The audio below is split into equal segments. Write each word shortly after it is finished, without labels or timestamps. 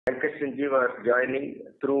and Krishnji were joining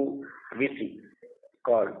through VC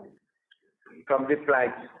call from the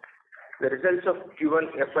plants. The results of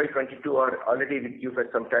Q1FY22 are already with you for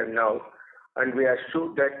some time now, and we are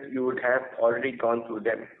sure that you would have already gone through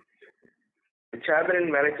them. The Chairman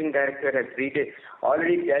and Managing Director has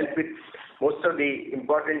already dealt with most of the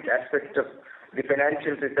important aspects of the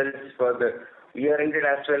financial results for the year-ended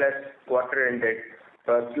as well as quarter-ended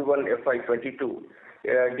Q1FY22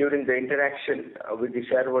 during the interaction with the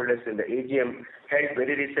shareholders in the AGM held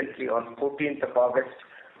very recently on 14th of August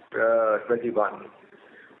 21.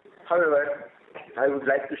 However, I would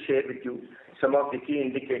like to share with you some of the key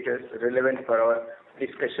indicators relevant for our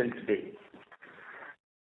discussion today.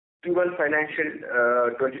 Q1 financial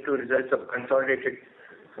 22 results of consolidated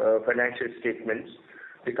financial statements.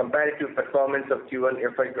 The comparative performance of Q1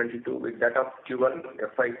 FY22 with that of Q1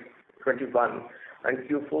 FY21 and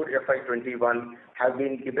Q4 FY21 have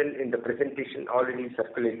been given in the presentation already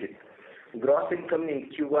circulated. Gross income in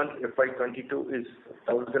Q1 FY22 is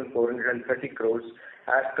 1,430 crores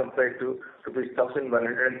as compared to rupees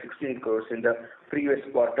 1,116 crores in the previous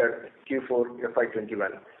quarter Q4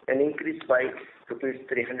 FY21, an increase by rupees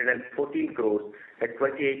 314 crores at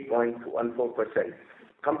 28.14%.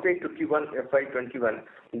 Compared to Q1 FY21,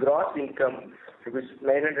 gross income rupees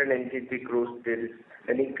 993 crores, there is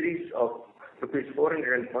an increase of rupees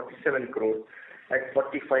 447 crores at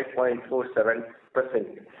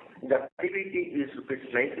 45.47%. The PBT is rupees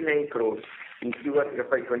 99 crores in Q1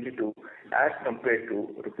 FY22 as compared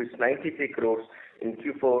to rupees 93 crores in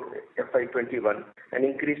Q4 FY21, an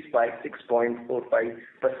increase by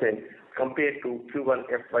 6.45%. Compared to Q1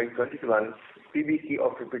 FY21, PBT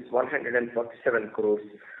of rupees 147 crores,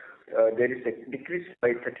 there is a decrease by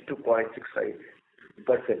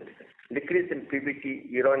 32.65%. Decrease in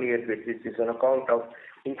PBT year-on-year basis is on account of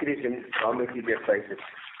increase in raw material prices.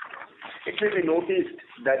 It will be noticed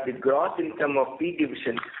that the gross income of P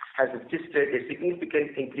division has registered a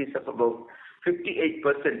significant increase of about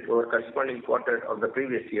 58% over corresponding quarter of the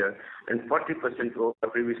previous year and 40% over the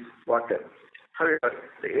previous quarter. However,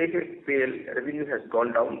 the AHPL revenue has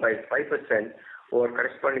gone down by 5% over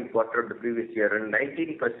corresponding quarter of the previous year and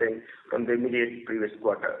 19% from the immediate previous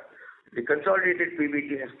quarter. The consolidated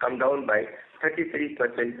PBT has come down by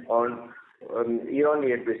 33% on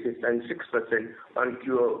year-on-year basis and 6% on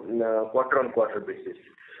quarter-on-quarter basis.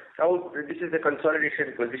 Now, this is the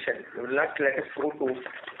consolidation position. Let us go to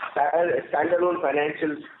standalone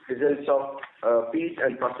financial results of P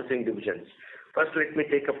and processing divisions. First, let me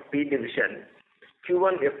take up P division.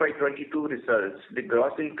 Q1 FY22 results. The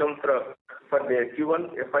gross income for the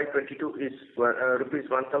Q1 FY22 is rupees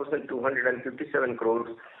 1,257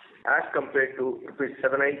 crores as compared to rupees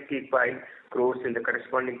 795 crores in the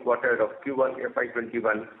corresponding quarter of Q1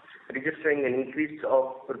 FY21, registering an increase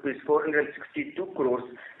of rupees 462 crores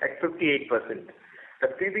at 58%. The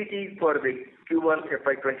PBT for the Q1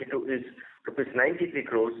 FY22 is rupees 93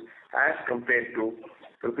 crores as compared to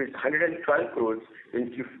rupees 112 crores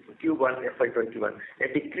in Q1 FY21, a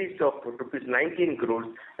decrease of rupees 19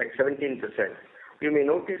 crores at 17%. You may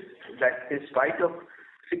notice that in spite of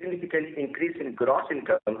significant increase in gross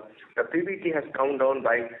income, the PBT has come down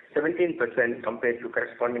by 17% compared to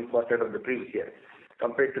corresponding quarter of the previous year.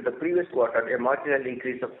 Compared to the previous quarter, a marginal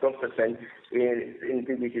increase of 12% in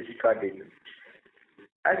PBT is recorded.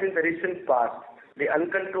 As in the recent past, the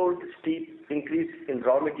uncontrolled steep increase in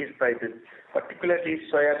raw material prices, particularly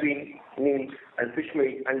soybean meal and fish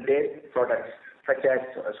meal and dairy products such as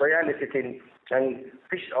soya lecithin and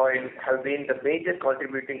fish oil, have been the major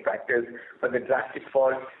contributing factors for the drastic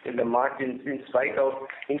fall in the margins in spite of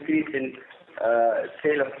increase in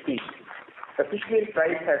sale of feed. The fish meal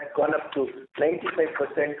price has gone up to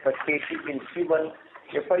 95% per kg in Q1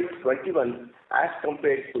 FY21 as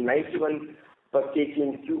compared to 91 per kg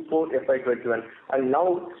in Q4 FY21, and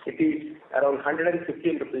now it is around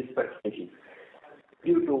 115 rupees per kg.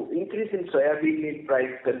 Due to increase in soybean meal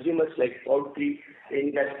price, consumers like poultry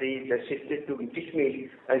industry has shifted to fish meal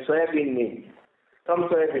and soybean meal from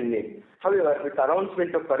soybean meal. However, with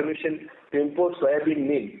announcement of permission to import soybean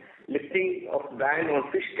meal, lifting of ban on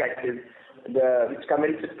fish catches, which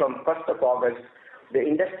commences from 1st of August, the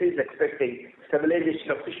industry is expecting stabilization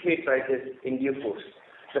of fish meal prices in due course.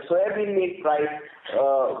 The soybean meal price,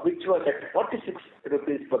 which was at 46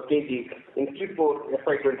 rupees per kg in Q4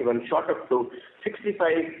 FY21, shot up to 65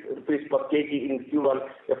 rupees per kg in Q1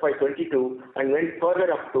 FY22 and went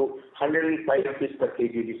further up to 105 rupees per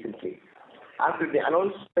kg recently. After the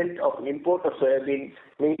announcement of import of soybean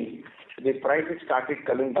meal, the prices started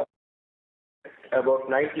coming down about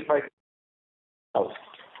 95 now.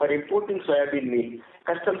 For importing soybean meal,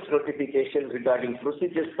 customs notification regarding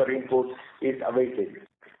procedures for import is awaited.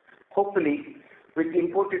 Hopefully, with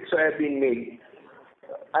imported soybean meal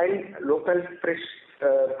and local fresh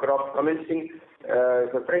crop commencing,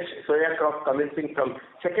 the fresh soya crop commencing from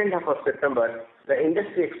second half of September, the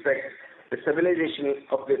industry expects the stabilization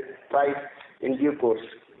of the price in due course.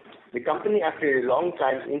 The company, after a long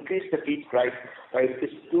time, increased the feed price by 2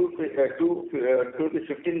 to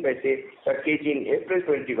 15 per kg in April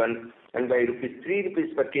 21 and by rupees 3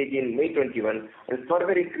 rupees per kg in May 21 and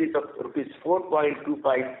further increase of rupees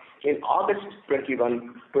 4.25 in August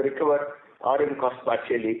 21 to recover RM cost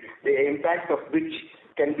partially, the impact of which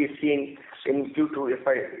can be seen in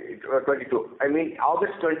Q2FY22.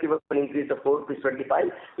 August 21 increase of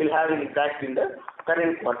 4.25 will have an impact in the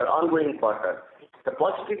current quarter, ongoing quarter. The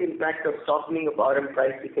positive impact of softening of RM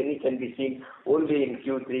price, if any, can be seen only in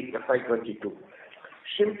Q3FY22.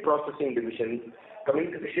 Shrimp processing division.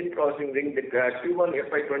 Coming to the shrimp processing ring, the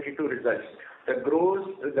Q1FY22 results. The gross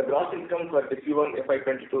income for the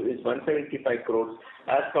Q1FY22 is 175 crores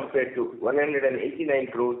as compared to 189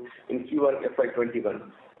 crores in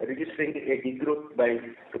Q1FY21, registering a degrowth by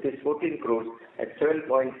 14 crores at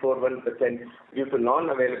 7.41% due to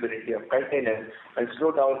non-availability of containers and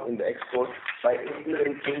slowdown in the export by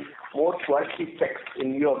implementing more quality checks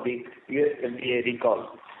in view of the US FDA recall.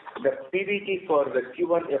 The PBT for the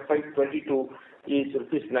Q1FY22 is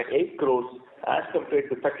rupees 8 crores as compared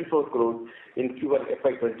to 34 crores in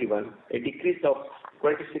Q1FY21, a decrease of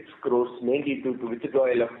 26 crores mainly due to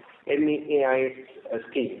withdrawal of MEAS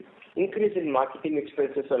scheme. Increase in marketing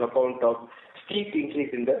expenses on account of steep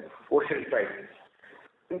increase in the ocean prices.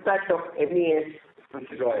 Impact of MEAS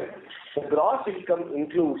withdrawal. The gross income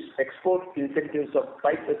includes export incentives of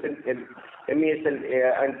 5% MEAS and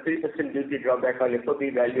 3% duty drawback on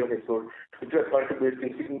FOB value of export, which were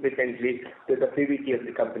contributing significantly to the PBT of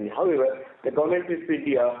the company. However, the government of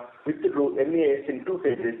India withdrew MEAS in two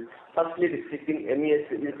phases, firstly restricting MEAS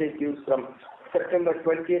incentives from September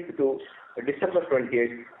 20th to December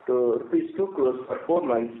 20th to rupees 2 crores for 4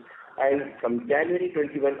 months, and from January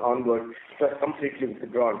 21 onwards, it was completely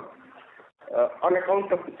withdrawn. On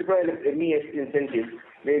account of withdrawal of MEAS incentives,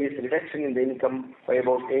 there is reduction in the income by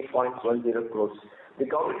about 8.10 crores. The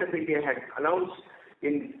government of India had announced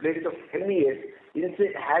in place of MEAS,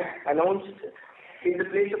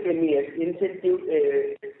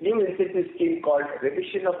 new incentive scheme called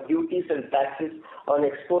Revision of Duties and Taxes on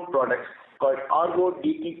Export Products called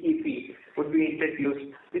RODTEP would be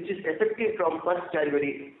introduced, which is effective from 1st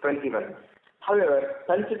January 21. However,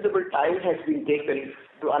 considerable time has been taken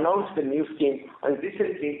to announce the new scheme, and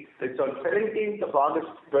recently, it's on 17th of August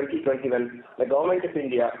 2021, the Government of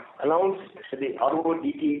India announced the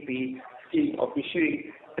RODTEP scheme of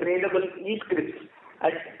issuing tradable e-scripts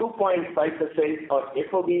at 2.5% on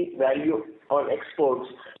FOB value on exports,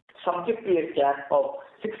 subject to a cap of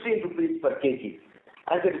 16 rupees per kg.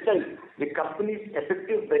 As a result, the company's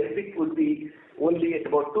effective benefit would be only at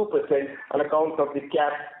about 2% on account of the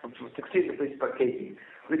cap of 16 rupees per kg.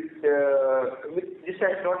 This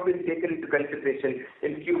has not been taken into consideration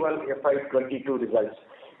in Q1FY22 results.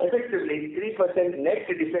 Effectively, 3% net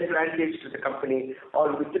disadvantage to the company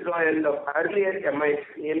on withdrawal of earlier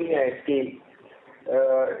MEAS scheme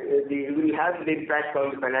will have the impact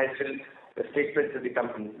on the financial statements of the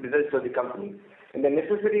company, results of the company. And the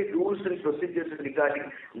necessary rules and procedures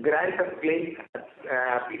regarding grant of claim,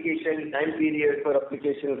 application, time period for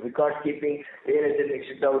application, record keeping,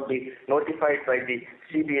 etc. would be notified by the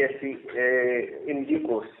CBSE in due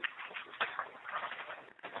course.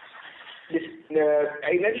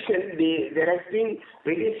 In addition, there has been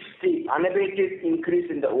very steep, unabated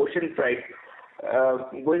increase in the ocean price,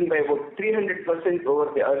 going by about 300%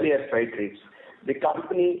 over the earlier freight rates. The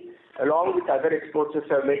company, along with other exporters,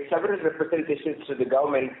 have made several representations to the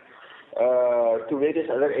government, to various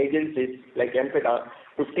other agencies like MPEDA,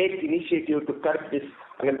 to take initiative to curb this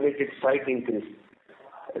unabated freight increase.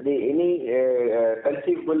 Any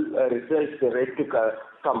conceivable results are ready to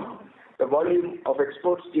come. The volume of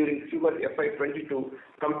exports during Q1FY22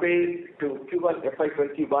 compared to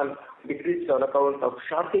Q1FY21 decreased on account of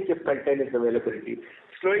shortage of containers availability,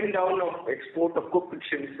 slowing down of export of cooked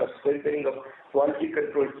shrimps for strengthening of quality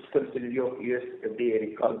control systems in view of US FDA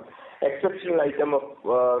recall. Exceptional item of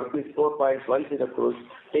rupees 4.10 crores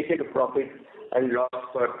taken to profit and loss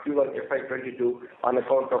for Q1FY22 on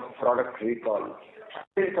account of product recall.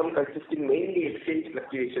 Income consisting mainly exchange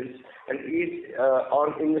fluctuations and yield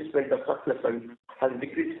on investment of surplus funds has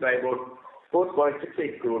decreased by about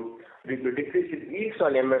 4.68 crores due to decrease in yields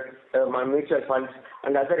on mutual funds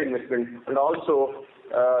and other investments, and also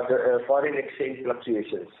the foreign exchange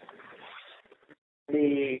fluctuations.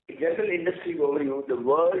 the general industry overview, the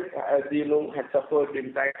world, as you know, has suffered the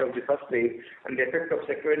impact of the first wave, and the effect of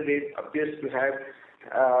second wave appears to have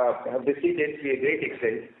receded to a great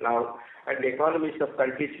extent now, and the economies of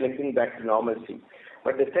countries limping back to normalcy.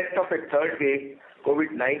 But the threat of a third wave,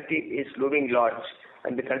 COVID-19, is looming large,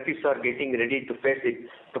 and the countries are getting ready to face it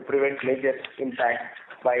to prevent major impact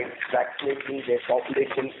by vaccinating their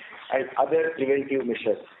population and other preventive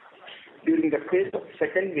measures. During the phase of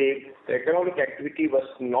second wave, the economic activity was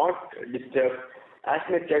not disturbed as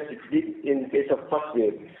much as it did in the case of first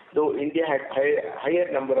wave, though India had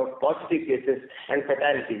higher number of positive cases and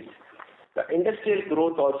fatalities. The industrial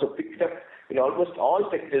growth also picked up in almost all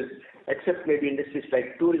sectors, except maybe industries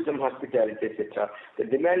like tourism, hospitality, etc. The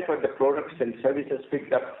demand for the products and services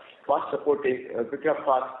picked up fast, supporting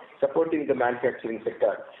the manufacturing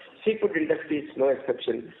sector. Seafood industry is no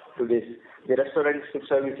exception to this. The restaurants, food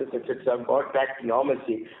services, etc. got back to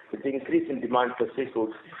normalcy with the increase in demand for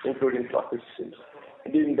seafoods, including tropical shrimps.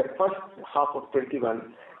 During the first half of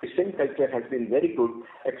 21, the shrimp culture has been very good,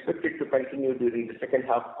 expected to continue during the second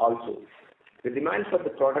half also. The demand for the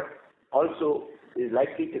product also is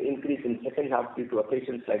likely to increase in second half due to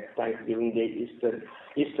occasions like Thanksgiving Day,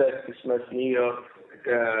 Easter, Christmas, New Year,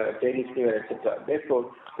 Chinese New Year, etc.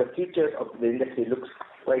 Therefore, the future of the industry looks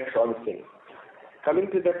quite promising.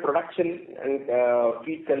 Coming to the production and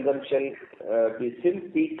feed consumption, the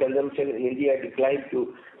shrimp feed consumption in India declined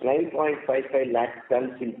to 9.55 lakh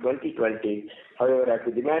tons in 2020. However, as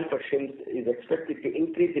the demand for shrimp is expected to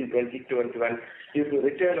increase in 2021 due to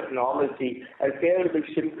return of normalcy and favorable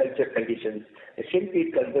shrimp culture conditions, the shrimp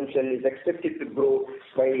feed consumption is expected to grow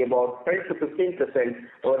by about 10 to 15%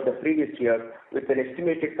 over the previous year, with an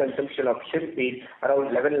estimated consumption of shrimp feed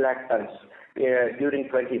around 11 lakh tons during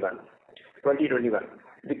 2021. The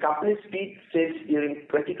company's feed sales during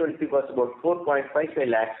 2020 was about 4.55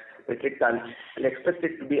 lakhs metric tons and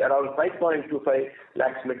expected to be around 5.25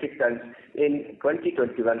 lakhs metric tons in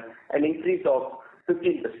 2021, an increase of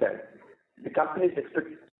 15%. The company is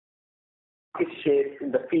expected its share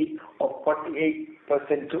in the feed of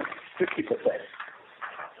 48% to 50%.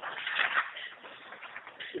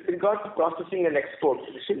 With regard to processing and exports,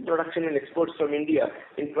 the shrimp production and exports from India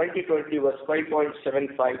in 2020 was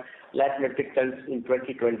 5.75 lakh metric tons in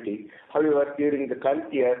 2020. However, during the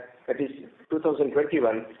current year, that is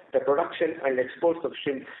 2021, the production and exports of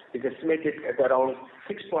shrimp is estimated at around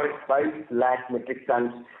 6.5 lakh metric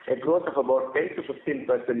tons, a growth of about 10 to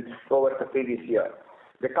 15% over the previous year.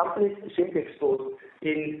 The company's shrimp export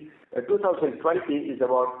in 2020 is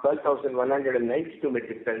about 12,192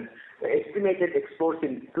 metric tons. The estimated exports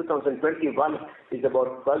in 2021 is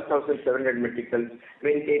about 12,700 metric tons,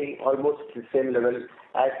 maintaining almost the same level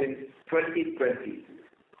as in 2020.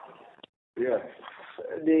 Yeah.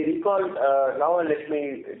 The recall, now let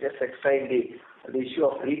me just explain the issue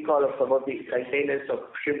of recall of some of the containers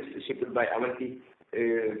of shrimps shipped by Avanti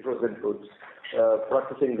frozen foods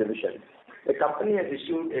processing division. The company has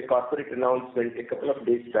issued a corporate announcement a couple of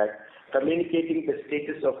days back communicating the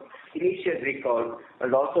status of initial recall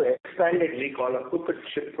and also expanded recall of cooked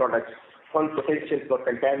shrimp products on potential for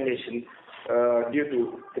contamination due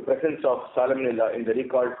to the presence of salmonella in the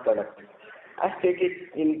recalled product. As stated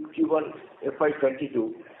in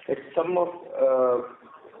Q1FY22, a sum of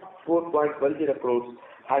 4.10 crores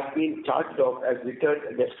has been charged off as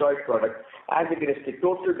returned destroyed product as against the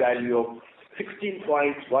total value of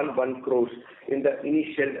 16.11 crores in the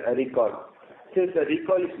initial recall. Since the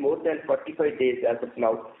recall is more than 45 days as of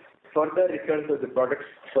now, further returns of the products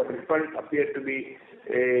for refund appear to be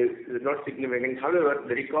not significant. However,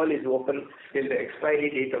 the recall is open till the expiry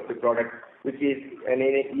date of the product, which is in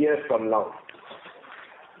a year from now.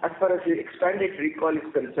 As far as the expanded recall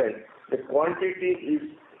is concerned, the quantity is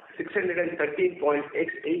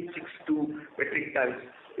 613.8862 metric tons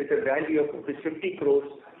with a value of 50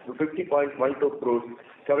 crores to 50.12 crores,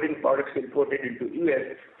 covering products imported into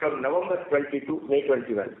US from November 20 to May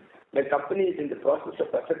 21. The company is in the process of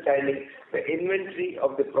ascertaining the inventory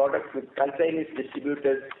of the products with consignee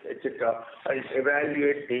distributors, etc., and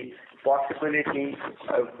evaluate the possibility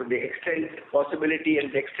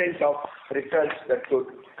and the extent of returns that could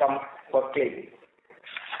come for claim.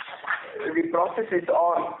 The process is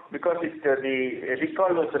on because the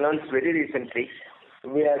recall was announced very recently.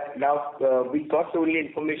 We got only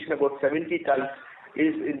information about 70 tons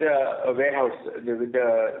is in the warehouse.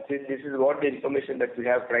 This is what the information that we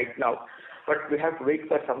have right now, but we have to wait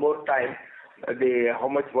for some more time.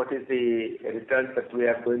 What is the returns that we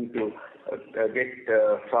are going to get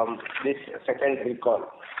from this second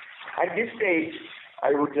recall? At this stage,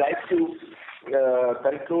 I would like to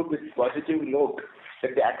conclude with positive note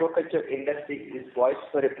that the aquaculture industry is poised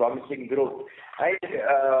for a promising growth.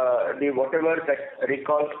 And whatever that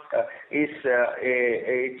recall it's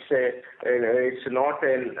not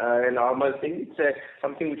a normal thing. It's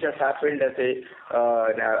something which has happened as an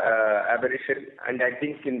aberration, and I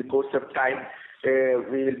think in the course of time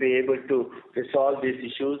we will be able to resolve these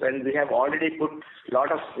issues. And we have already taken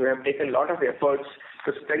a lot of efforts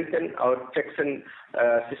to strengthen our checks and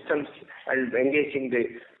systems and engaging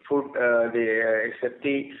the food, the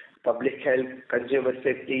safety, public health, consumer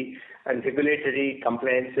safety, and regulatory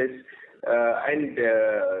compliances. And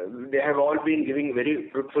they have all been giving very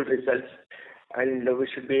fruitful results. And we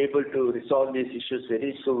should be able to resolve these issues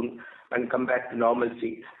very soon and come back to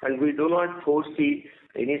normalcy. And we do not foresee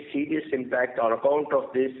any serious impact on account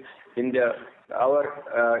of this in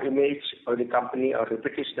our image of the company or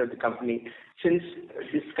reputation of the company, since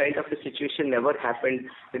this kind of a situation never happened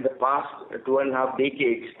in the past 2.5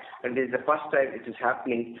 decades, and this is the first time it is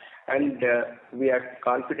happening. And we are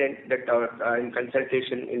confident that in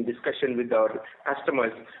consultation, in discussion with our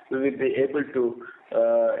customers, we will be able to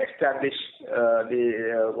establish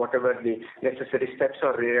whatever the necessary steps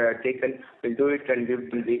are taken. We'll do it, and we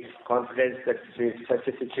will be confident that such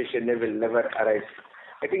a situation will never arise.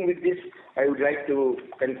 I think with this, I would like to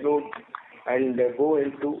conclude and go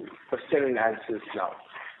into question and answers now.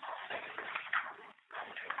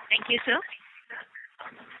 Thank you, sir.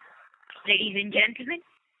 Ladies and gentlemen,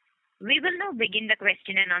 we will now begin the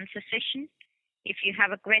question and answer session. If you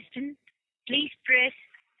have a question, please press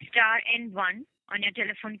star and 1 on your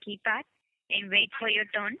telephone keypad and wait for your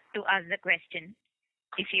turn to ask the question.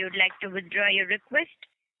 If you would like to withdraw your request,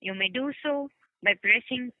 you may do so by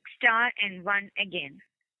pressing star and 1 again.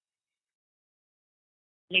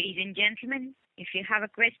 Ladies and gentlemen, if you have a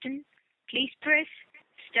question, please press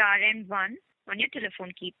star and 1 on your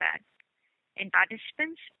telephone keypad. And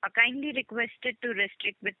participants are kindly requested to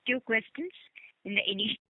restrict with 2 questions in the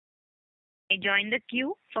initial. Join the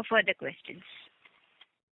queue for further questions.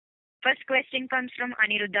 First question comes from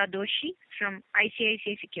Aniruddha Doshi from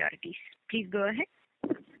ICICI Securities. Please go ahead.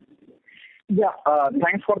 Yeah,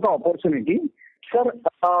 thanks for the opportunity. Sir,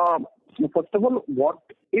 first of all, what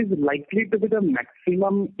is likely to be the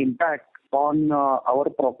maximum impact on our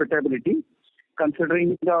profitability,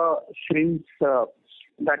 considering the shrimps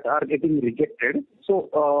that are getting rejected? So,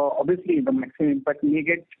 obviously, the maximum impact may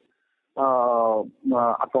get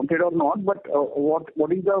accounted or not, but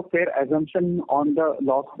what is the fair assumption on the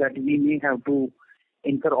loss that we may have to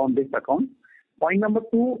incur on this account? Point number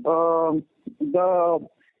 2, the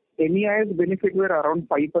MEIS benefit were around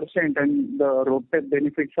 5% and the road tax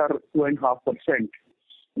benefits are 2.5%.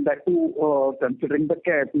 That too, considering the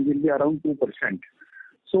cap, it will be around 2%.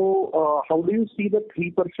 So, how do you see the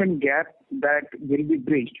 3% gap that will be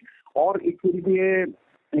bridged? Or it will be an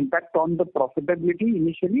impact on the profitability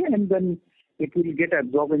initially, and then it will get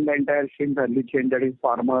absorbed in the entire shrimp value chain, that is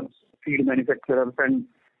farmers, feed manufacturers, and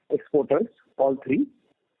exporters, all three.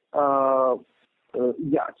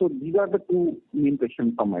 Yeah, so these are the 2 main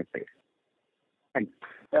questions from my side. Thanks.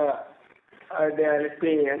 Let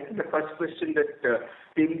me answer the first question, that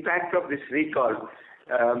the impact of this recall.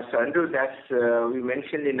 So Andrew, as we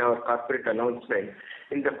mentioned in our corporate announcement,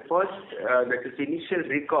 in the first, that is initial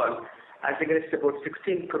recall, as against about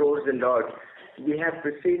 16 crores and odd, we have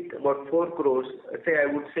received about 4 crores,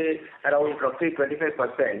 I would say around roughly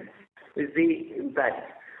 25% is the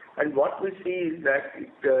impact. And what we see is that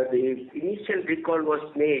the initial recall was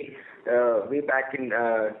made way back in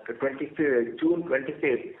June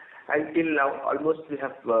 25th. Until now, almost we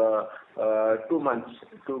have 2 months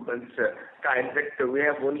time that we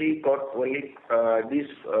have only got this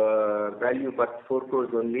value, but 4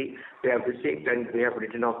 crores only we have received, and we have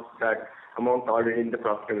written off that amount already in the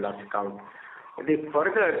profit and loss account.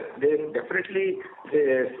 Further, definitely,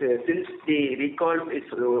 since the recall is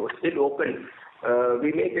still open,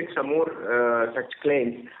 we may get some more such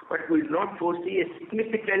claims, but we will not foresee a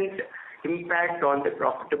significant impact on the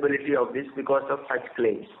profitability of this because of such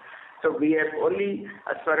claims. So we have only,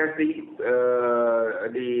 as far as the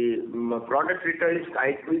product return is,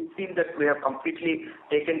 we feel that we have completely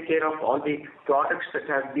taken care of all the products that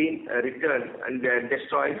have been returned and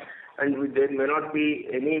destroyed, and there may not be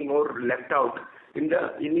any more left out in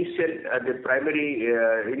the initial, the primary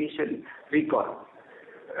initial recall.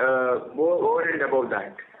 Over and above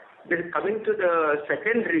that. Then coming to the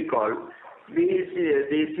second recall, this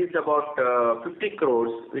is about 50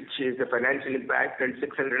 crores, which is the financial impact, and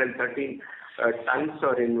 613 tons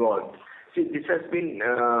are involved. See, this has been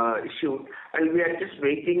issued, and we are just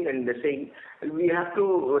waiting and saying we have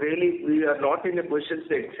to really, we are not in a position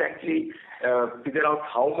to exactly figure out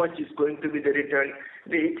how much is going to be the return.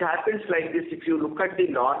 It happens like this. If you look at the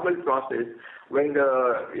normal process, when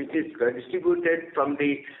it is distributed from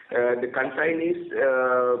the consignees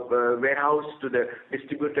warehouse to the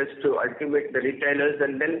distributors to ultimate the retailers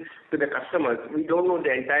and then to the customers, we don't know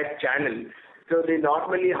the entire channel. So they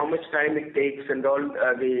normally how much time it takes and all,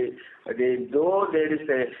 though there is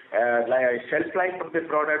a shelf life of the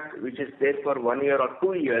product which is there for 1 year or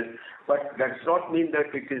 2 years, but does not mean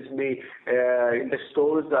that it is in the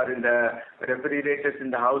stores or in the refrigerators in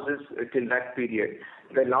the houses till that period.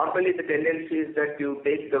 Normally the tendency is that you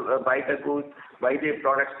take buy the goods, buy the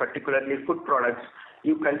products, particularly food products,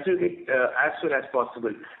 you consume it as soon as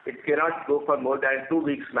possible. It cannot go for more than 2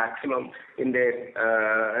 weeks maximum in the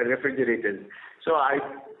refrigerators. So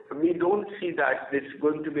we don't see that this is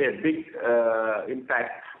going to be a big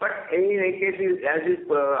impact. But in any case, as you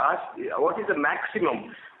asked, what is the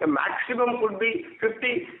maximum? The maximum could be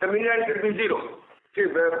 50, the minimum could be 0.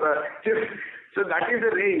 So that is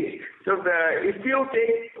the range. So if you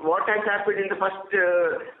take what has happened in the first,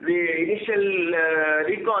 the initial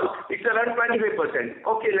recall, it's around 25%.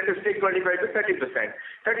 Okay, let us take 25 to 30%.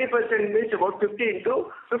 30% means about 15 to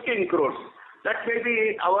 15 crores. That may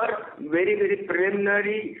be our very, very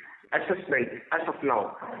preliminary assessment as of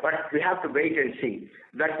now. But we have to wait and see.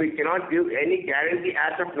 That we cannot give any guarantee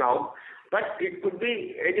as of now. But it could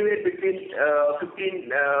be anywhere between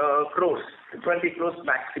 15 crores, 20 crores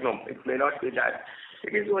maximum. It may not be that.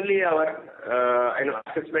 It is only our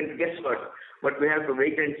assessment guesswork, but we have to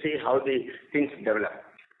wait and see how the things develop.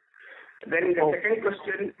 Then the second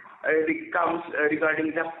question comes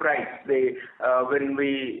regarding the price. When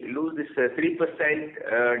we lose this 3%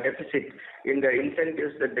 deficit in the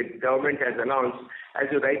incentives that the government has announced, as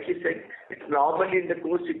you rightly said, it's normally in the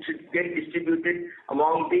course it should get distributed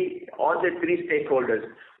among all the three stakeholders,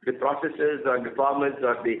 the processors or the farmers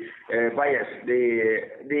or the buyers.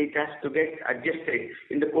 It has to get adjusted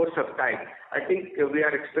in the course of time. I think we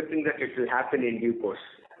are expecting that it will happen in due course.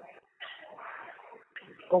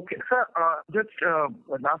 Okay, sir, just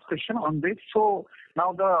last question on this. So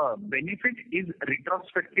now the benefit is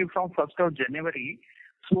retrospective from 1st of January.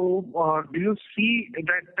 So do you see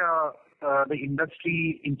that the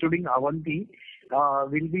industry, including Avanti,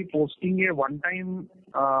 will be posting a one-time,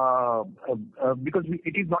 because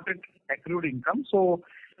it is not an accrued income, so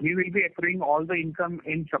we will be accruing all the income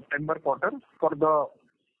in September quarter for the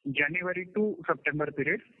January to September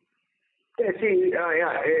period? Yeah,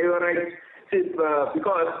 you are right.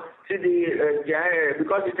 Because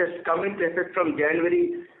it has come into effect from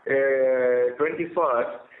January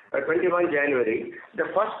 21 January, the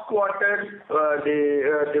first quarter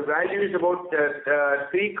the value is about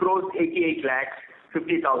 3 crores 88 lakhs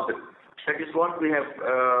 50,000. That is what we have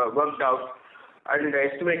worked out and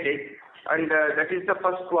estimated, and that is the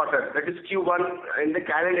first quarter. That is Q1 in the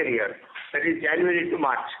calendar year. That is January to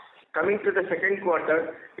March. Coming to the second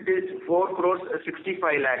quarter, it is 4 crores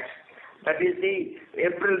 65 lakhs. That is the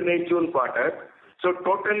April, May, June quarter. So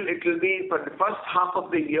total it will be for the first half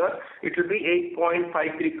of the year, it will be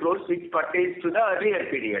 8.53 crores, which pertains to the earlier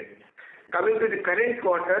period. Coming to the current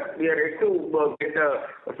quarter, we are yet to get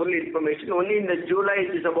full information. Only in the July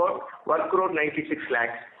it is about 1 crore 96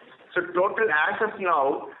 lakhs. So total as of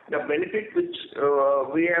now, the benefit which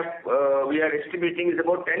we are estimating is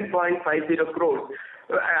about 10.50 crores.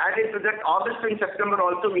 Added to that, August and September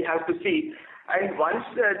also we have to see. And once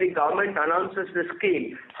the government announces the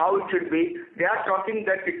scheme, how it should be, they are talking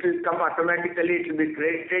that it will come automatically, it will be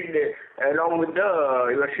credited along with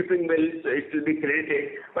your shipping bills, it will be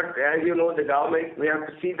credited. But as you know, the government, we have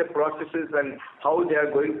to see the processes and how they are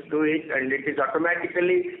going to do it, and it is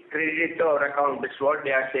automatically credited to our account. That's what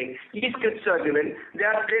they are saying. E-scripts are given, they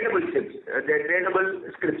are tradable scripts, they are tradable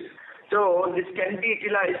scripts. So this can be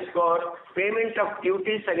utilized for payment of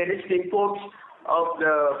duties against imports of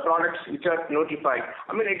the products which are notified.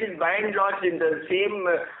 I mean, it is by and large in the same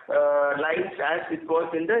lines as it was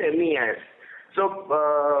in the MEIS. So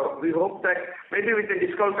we hope that maybe with a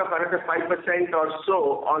discount of another 5% or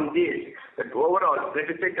so on this, that overall, let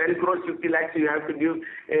us say 10 crores 50 lakhs, you have to give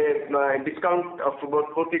a discount of about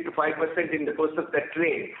 40 to 5% in the course of the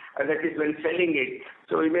trade, and that is when selling it.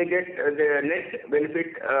 So we may get the net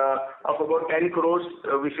benefit of about 10 crores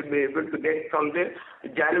we should be able to get from the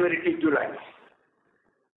January to July.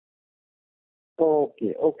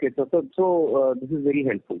 Okay. So this is very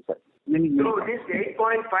helpful, sir. So this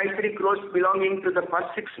 8.53 crores belonging to the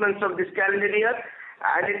first 6 months of this calendar year,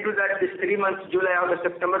 added to that this 3 months, July, August,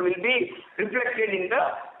 September, will be reflected in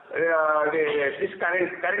this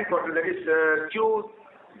current quarter, that is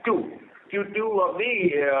Q2 of the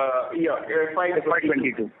year,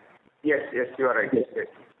 FY22. Yes, you are right. Yes.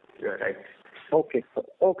 You are right. Okay.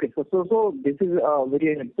 So this is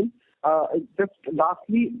very helpful. Just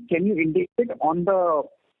lastly, can you indicate on the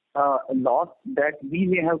loss that we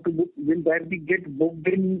may have to book? Will that be get booked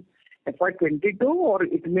in FY22 or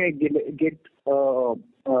it may get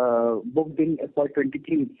booked in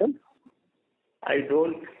FY23 itself? I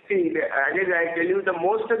don't see. Again, I tell you, the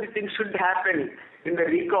most of the things should happen in the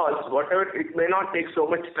recalls. Whatever, it may not take so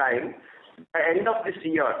much time. By end of this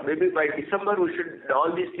year, maybe by December,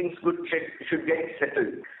 all these things should get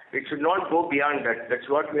settled. It should not go beyond that. That's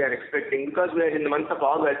what we are expecting, because we are in the month of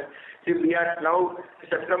August. See, we are now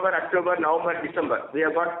September, October, November, December. We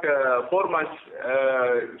have got 4 months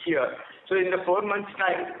here. So in the 4 months'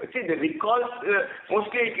 time, see, the recalls,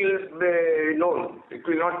 mostly it will be known. It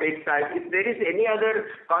will not take time. If there is any other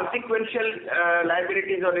consequential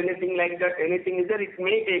liabilities or anything like that, anything is there, it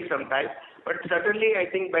may take some time. But certainly, I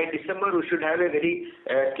think by December, we should have a very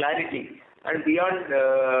clarity. And beyond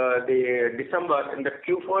the December, in the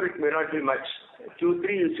Q4, it may not be much. Q3,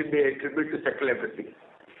 you should be able to settle everything.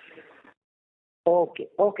 Okay.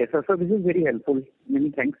 So this is very helpful. Many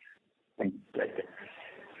thanks. Thank you.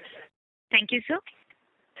 Thank you, sir.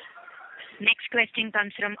 Next question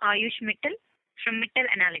comes from Ayush Mittal from Mittal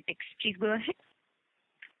Analytics. Please go ahead.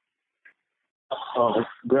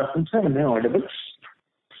 Good afternoon, sir. Am I audible?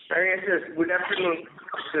 Yes. Good afternoon,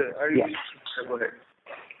 sir. Go ahead.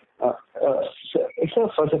 So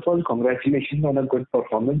first of all, congratulations on a good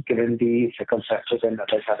performance given the circumstances and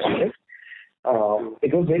other challenges.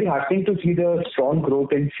 It was very heartening to see the strong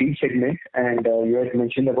growth in feed segment, and you had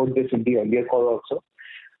mentioned about this in the earlier call also.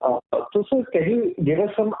 So sir, can you give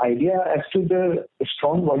us some idea as to the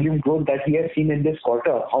strong volume growth that we have seen in this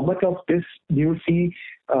quarter? How much of this do you see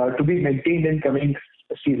to be maintained in coming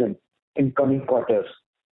season, in coming quarters?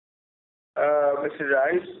 Mr.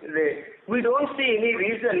 Raj, we don't see any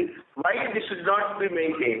reason why this should not be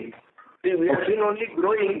maintained. See, we have been only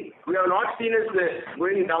growing. We have not seen us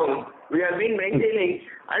going down. We have been maintaining,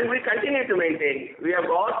 and we continue to maintain. We have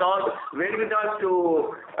got all wherewithal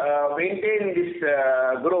to maintain this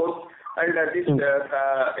growth. And this,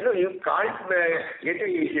 you can't get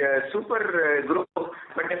a super growth,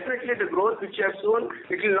 but definitely the growth which you have shown,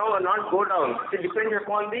 it will now not go down. It depends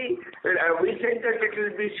upon we said that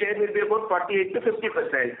share will be about 48 to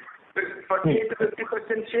 50%. But 48 to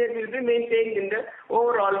 50% share will be maintained in the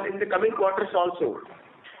overall in the coming quarters also.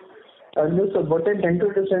 No, so what I'm trying to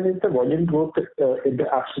understand is the volume growth in the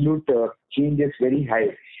absolute change is very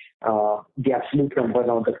high. The absolute number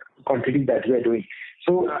now, the quantity that we are doing.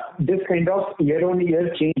 So this kind of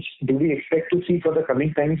year-on-year change, do we expect to see for the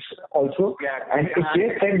coming times also? Yeah. And if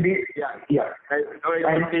yes, then we... Yeah.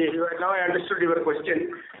 Now I understood your question.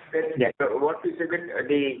 That what we said, that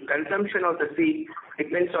the consumption of the feed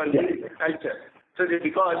depends on the culture. So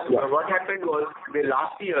because what happened was the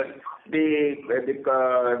last year the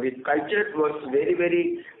culture was very,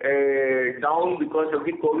 very down because of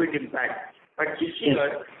the COVID impact. But this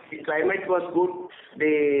year the climate was good,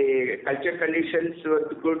 the culture conditions were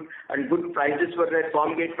good, and good prices were there,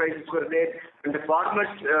 farm gate prices were there, and the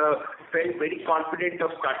farmers felt very confident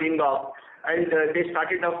of starting off. And they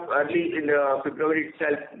started off early in February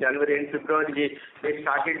itself, January and February, they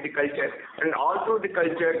started the culture. And all through the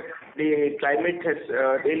culture, the climate has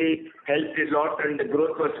really helped a lot, and the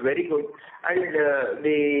growth was very good. And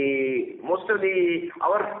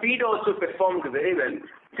our feed also performed very well.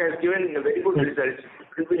 It has given very good results.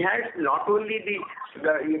 And we had not only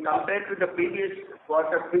compared to the previous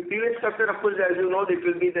quarter, of course, as you know, it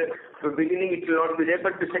will be the beginning, it will not be there,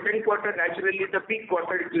 but the second quarter, naturally, the peak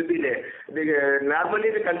quarter, it will be there.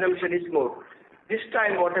 Normally, the consumption is more. This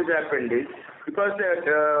time, what has happened is, because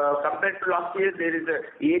compared to last year, the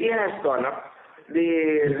area has gone up,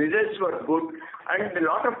 the results were good, and a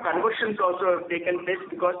lot of conversions also have taken place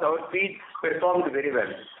because our feed performed very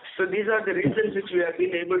well. So these are the reasons which we have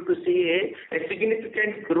been able to see a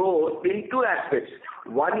significant growth in two aspects.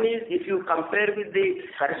 One is if you compare with the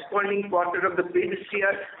corresponding quarter of the previous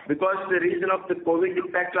year, because the reason of the COVID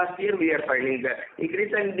impact last year, we are finding the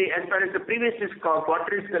increase. And as far as the previous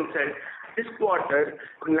quarter is concerned, this quarter,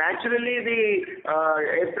 naturally the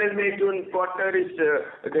April, May, June quarter is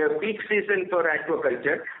the peak season for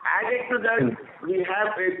aquaculture. Added to that, we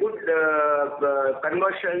have a good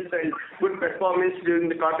conversions and good performance during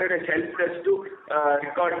the quarter has helped us to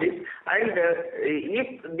record this. And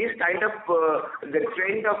if this kind of the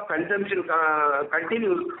trend of consumption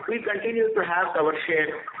continues, we continue to have our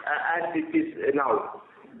share as it is now.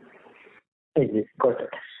 Thank you. Got it.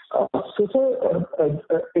 So,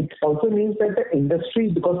 it also means that the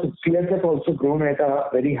industry, because peers have also grown at a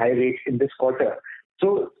very high rate in this quarter,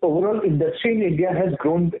 So overall, industry in India has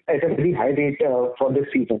grown at a very high rate for this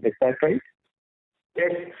season. Is that right?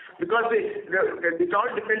 Yes, because it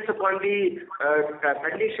all depends upon the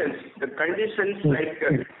conditions. The conditions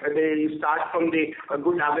they start from the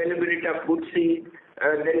good availability of good seed,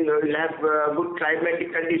 then you will have good climatic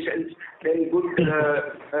conditions, then good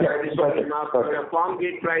farm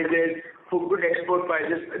gate prices, for good export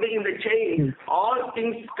prices. I think in the chain, all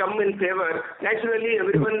things come in favor. Naturally,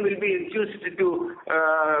 everyone will be enthused to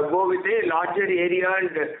go with a larger area and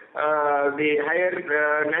the higher,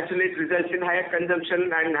 naturally it results in higher consumption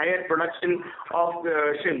and higher production of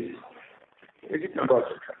shrimps. Is it not? Got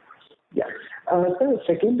it. Yeah. So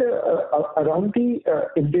second, around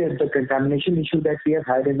the contamination issue that we have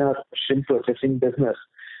had in our shrimp processing business,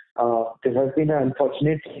 there has been an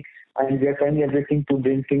unfortunate, and we are trying everything to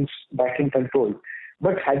bring things back in control.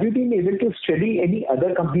 But have you been able to study any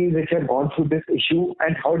other companies which have gone through this issue,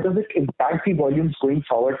 and how does it impact the volumes going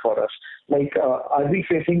forward for us? Like, are we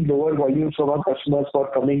facing lower volumes from our customers for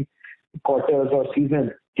coming quarters or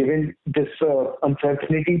season, given this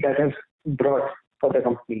uncertainty that has brought for the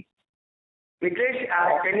company? Niklesh,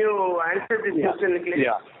 can you answer this question, Niklesh?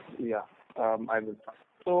 Yeah, I will.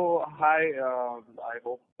 So, hi, I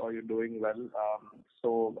hope you're doing well.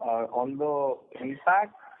 On the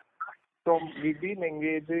impact, we've been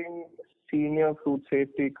engaging senior food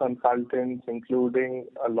safety consultants, including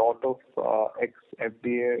a lot of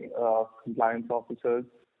ex-FDA compliance officers,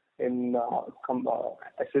 in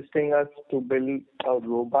assisting us to build a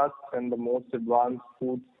robust and the most advanced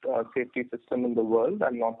food safety system in the world.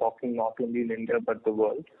 I'm not talking not only in India but the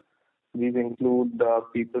world. These include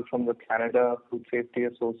people from the Canada Food Safety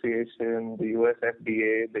Association, the US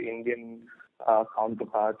FDA, the Indian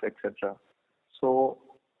counterparts, etc. So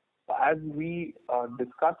as we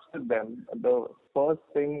discussed with them, the first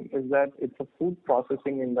thing is that it's a food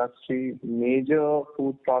processing industry. Major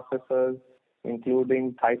food processors,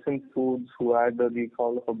 including Tyson Foods, who had a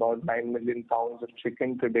recall of about 9 million pounds of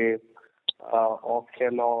chicken today, or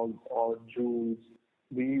Kellogg or Jules.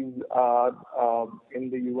 These are in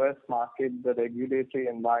the US market, the regulatory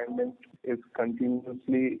environment is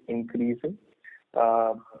continuously increasing.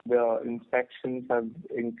 The inspections have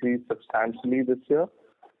increased substantially this year.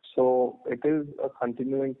 So it is a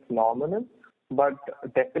continuing phenomenon. But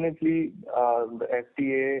definitely the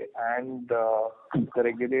FDA and the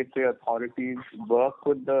regulatory authorities work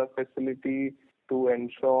with the facility to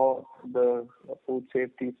ensure the food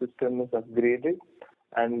safety system is upgraded.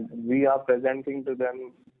 And we are presenting to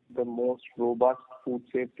them the most robust food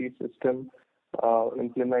safety system,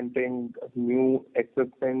 implementing new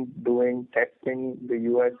equipment, doing testing, the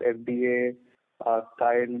US FDA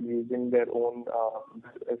style, using their own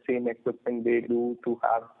same equipment they do to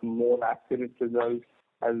have more accurate results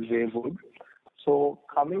as they would. So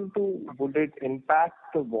coming to, would it impact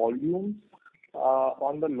the volumes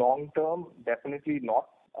on the long term? Definitely not.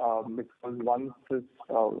 Because once this,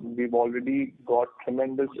 we've already got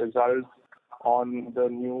tremendous results on the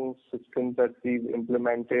new systems that we've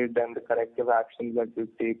implemented and the corrective actions that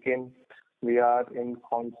we've taken. We are in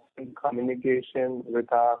constant communication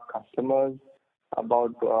with our customers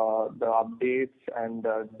about the updates, and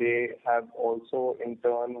they have also in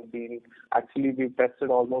turn been, actually we've tested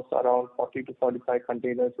almost around 40 to 45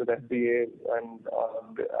 containers with FDA and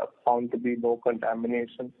found to be no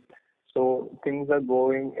contamination. So things are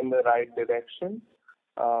going in the right direction.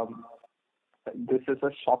 This is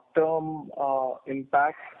a short-term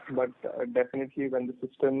impact, but definitely when the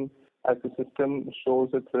system shows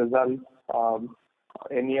its results,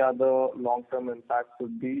 any other long-term impact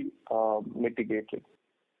would be mitigated.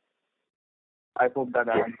 I hope that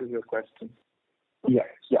answers your question. Yeah.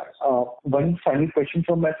 One final question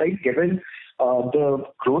from my side. Given the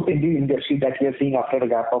growth in the industry that we are seeing after a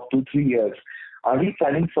gap of 2-3 years, are we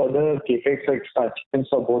planning further capex or expansions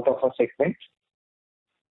for both of our segments?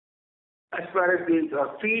 As far as the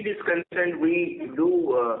feed is concerned, we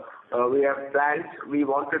have plans. We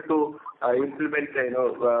wanted to implement,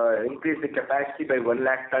 increase the capacity by 1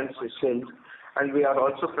 lakh tons of shrimp, and we are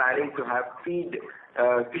also planning to have feed,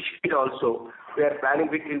 fish feed also. We are planning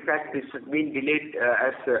it. In fact, this has been delayed,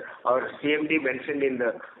 as our CMD mentioned in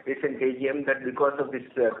the recent AGM, that because of this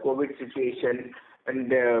COVID situation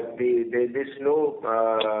and there's no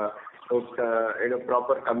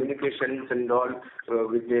proper communications and all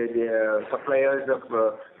with the suppliers of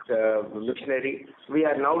machinery. We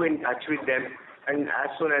are now in touch with them, and as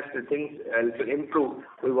soon as the things will improve,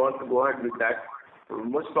 we want to go ahead with that.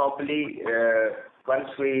 Most probably, once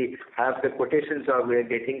we have the quotations, or we are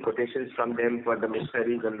getting quotations from them for the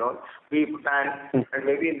machineries and all, we plan, and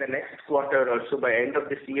maybe in the next quarter or so, by end of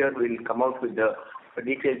this year, we'll come out with the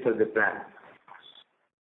details of the plan.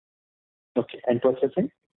 Okay. And processing?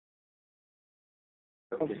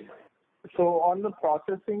 Okay. So on the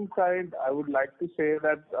processing side, I would like to say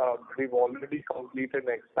that we've already completed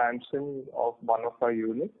an expansion of one of our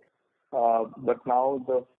units, but now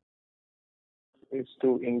the is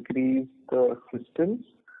to increase the systems,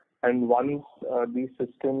 and once these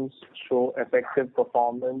systems show effective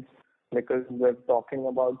performance, because we're talking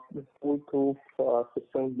about the foolproof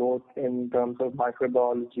systems both in terms of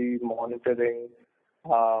microbiology, monitoring,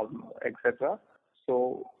 etc.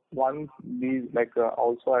 So once these,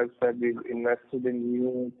 also I've said, we've invested in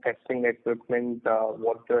new testing equipment,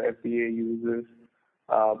 what the FDA uses.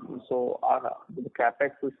 So the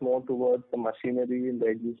capex is more towards the machinery in the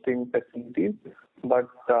existing facilities, but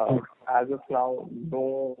as of now,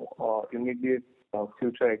 no immediate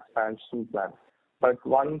future expansion plan. But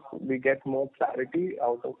once we get more clarity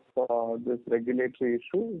out of this regulatory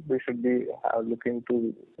issue, we should be looking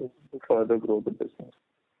to further grow the business.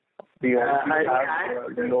 We already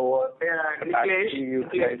have lower capacity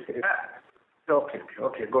utilization. Okay.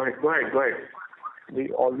 Go ahead.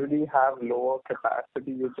 We already have lower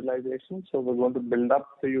capacity utilization, so we're going to build up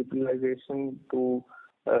the utilization to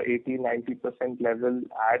 80-90% level,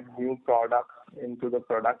 add new products into the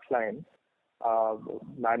product line,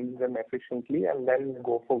 manage them efficiently, and then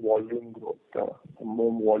go for volume growth,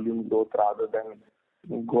 more volume growth rather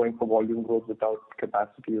than going for volume growth without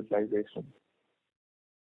capacity utilization.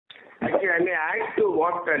 Actually, I may add to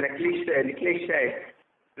what Nikhilesh said,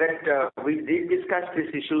 that we did discuss these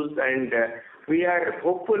issues, and we are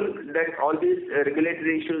hopeful that all these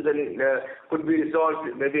regulatory issues could be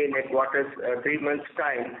resolved maybe in a quarter, 3 months'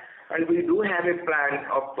 time. And we do have a plan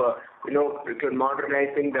of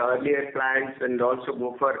modernizing the earlier plans and also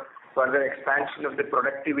go for further expansion of the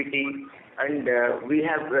productivity. And we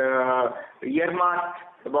have earmarked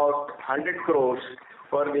about 100 crores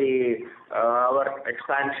for our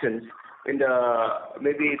expansions.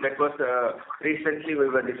 Maybe that was recently we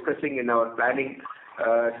were discussing in our planning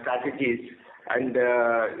strategies, and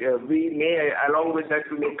we may, along with that,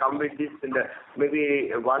 we may come with this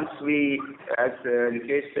maybe once we, as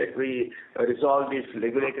Nikhilesh said, we resolve these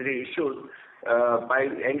regulatory issues by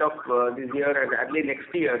end of this year and early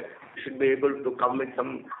next year, we should be able to come with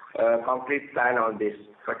some concrete plan on this.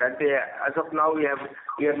 But as of now, we have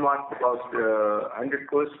earmarked about 100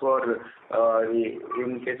 crores for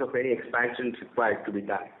in case of any expansions required to be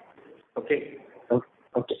done. Okay.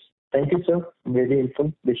 Okay. Thank you, sir. Very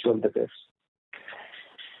helpful. Wish you all the best.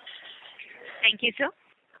 Thank you, sir.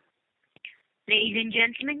 Ladies and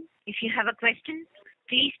gentlemen, if you have a question,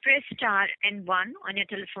 please press star and 1 on your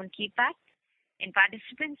telephone keypad. And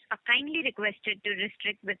participants are kindly requested to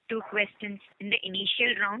restrict with 2 questions in the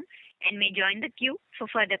initial round and may join the queue for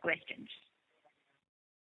further questions.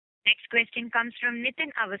 Next question comes from Nitin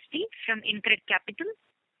Awasthi from InCred Capital.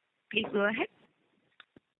 Please go ahead.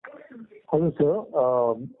 Hello,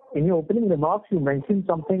 sir. In your opening remarks, you mentioned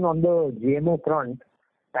something on the GMO front,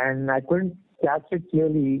 and I couldn't catch it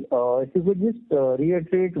clearly. If you could just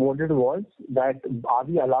reiterate what it was, that are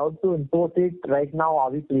we allowed to import it right now?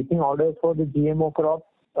 Are we placing orders for the GMO crop,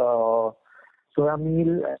 soya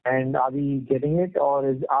meal, and are we getting it,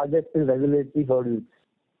 or are there still regulatory hurdles?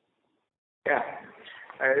 Yeah.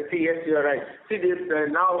 Yes, you're right.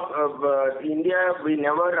 Now, India,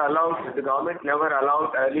 the government never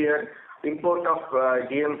allowed earlier import of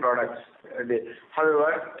GM products.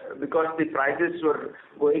 However, because the prices were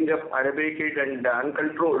going up unabated and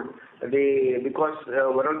uncontrolled, because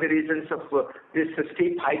one of the reasons of this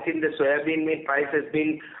steep hike in the soybean meal price has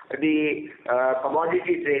been the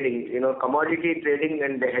commodity trading. Commodity trading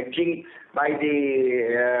and the hedging by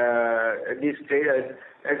these traders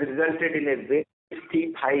has resulted in a very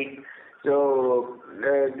steep hike. So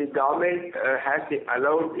the government has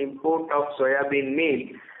allowed import of soybean meal,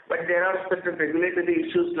 but there are certain regulatory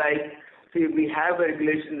issues we have a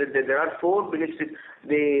regulation that there are 4 ministries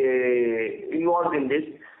involved in this.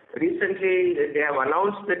 Recently, they have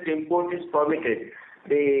announced that import is permitted.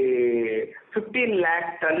 The 15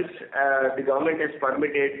 lakh tons the government has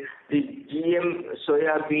permitted the GM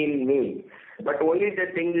soybean meal. But only the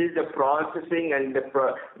thing is the processing and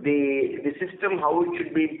the system how it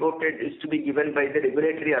should be imported is to be given by the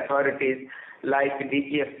regulatory authorities like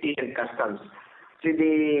DGFT and customs.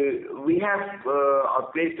 We have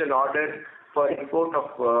placed an order for import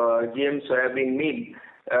of GM soybean meal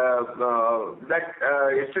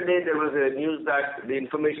yesterday there was a news that the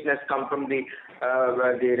information has come from the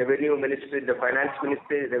Revenue Ministry, the Finance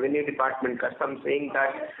Ministry, Revenue Department, Customs, saying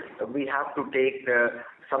that we have to take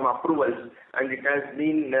some approvals, and it has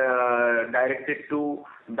been directed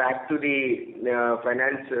back to the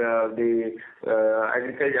finance, the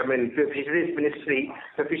agriculture, fisheries ministry.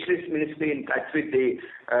 The fisheries ministry in touch with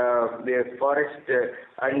the forest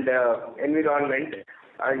and environment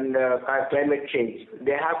and climate change.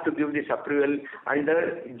 They have to give this approval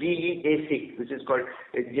under GEAC, which is called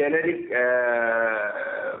a generic,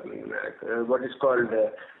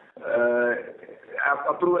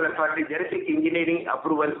 approval authority, genetic engineering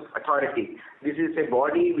approval authority. This is a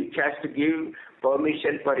body which has to give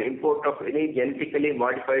permission for import of any genetically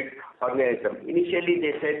modified organism. Initially,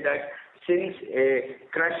 they said that since a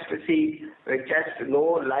crushed seed which has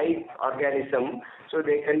no live organism, so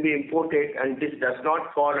they can be imported, and this does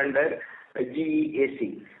not fall under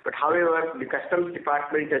GEAC. But however, the Customs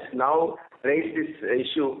Department has now raised this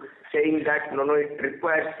issue, saying that no, it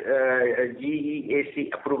requires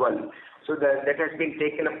GEAC approval. So that has been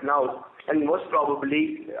taken up now, and most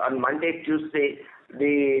probably on Monday, Tuesday,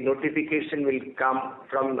 the notification will come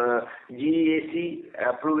from GEAC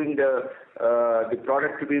approving the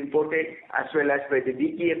product to be imported, as well as by the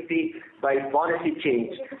DGFT by policy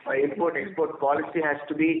change. By import-export policy has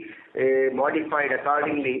to be modified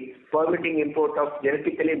accordingly, permitting import of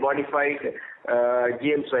genetically modified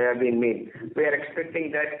GM soybean meal. We are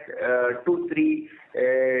expecting that 2-3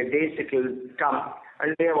 days it will come,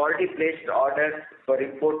 and we have already placed order for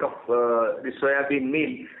import of the soybean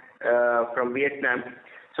meal from Vietnam.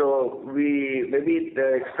 So maybe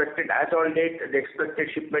the expected, as on date, the expected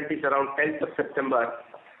shipment is around 10th of September.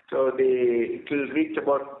 So it will reach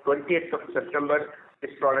about 20th of September.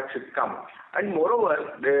 This product should come. And moreover,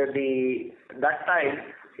 that time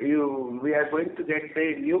we are going to get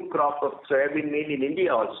a new crop of soybean meal in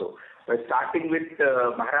India also. Starting with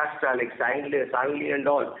Maharashtra, like Sangli and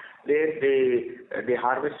all, there the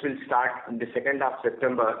harvest will start in the second half of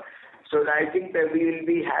September. So I think that we will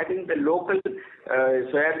be having the local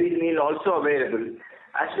soybean meal also available,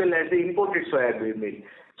 as well as the imported soybean meal.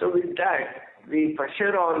 So with that, the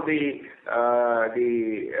pressure on the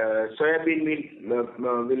soybean meal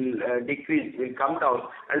will decrease, will come down,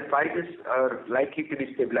 and prices are likely to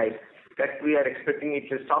be stabilized. That we are expecting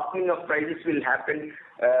it. A softening of prices will happen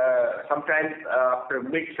sometime after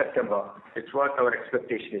mid-September. It's what our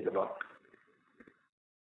expectation is about.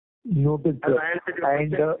 Noted, sir.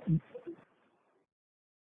 And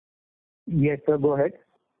yes, sir, go ahead.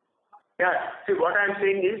 Yeah. See, what I'm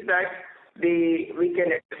saying is that we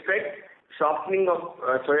can expect softening of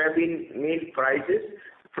soybean meal prices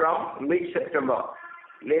from mid-September,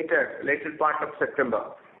 later part of September.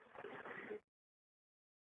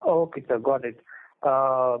 Okay, sir, got it.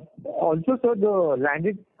 Also, sir, the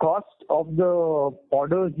landed cost of the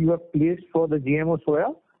orders you have placed for the GMO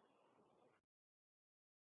soya?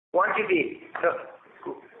 Quantity.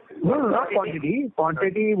 No, not quantity.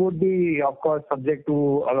 Quantity would be, of course, subject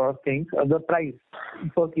to a lot of things. The price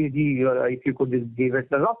per kg, if you could just give it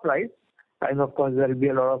the rough price, and of course there will be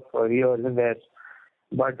a lot of years and there.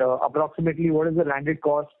 But approximately, what is the landed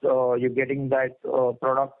cost you're getting that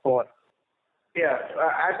product for? Yeah,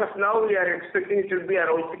 as of now, we are expecting it will be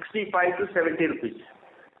around 65 to 70 rupees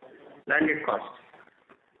landed cost.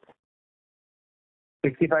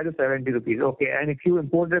 65 to 70 rupees. Okay, and if you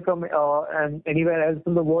import it from anywhere else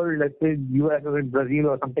in the world, let's say US or Brazil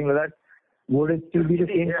or something like that, would it still be the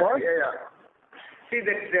same cost? Yeah. See,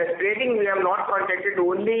 the trading we have not contacted.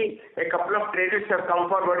 Only a couple of traders have come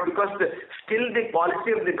forward, because still the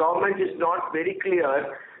policy of the government is not very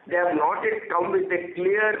clear. They have not yet come with a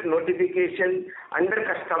clear notification under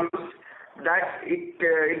customs that it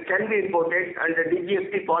can be imported, and the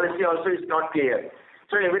DGFT policy also is not clear.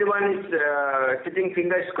 So everyone is sitting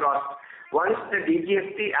fingers crossed. Once the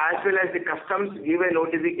DGFT as well as the customs give a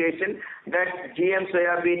notification that GM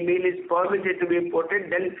soybean meal is permitted to be imported,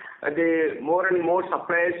 then the more and more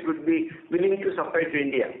suppliers would be willing to supply to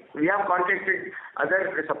India. We have contacted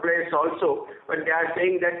other suppliers also, but they are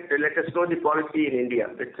saying that let us know the policy in India.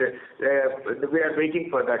 We are waiting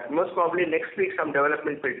for that. Most probably next week some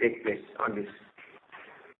development will take place on this.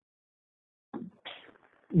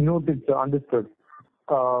 Noted, sir. Understood.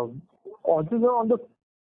 Also, sir, on the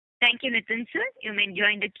Thank you, Nitin, sir. You may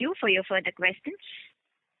join the queue for your further questions.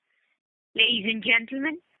 Ladies and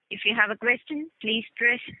gentlemen, if you have a question, please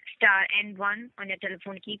press star and 1 on your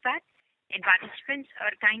telephone keypad. And participants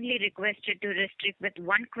are kindly requested to restrict with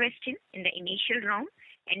one question in the initial round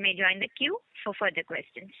and may join the queue for further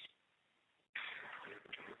questions.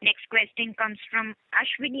 Next question comes from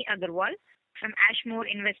Ashwini Agarwal from Ashmore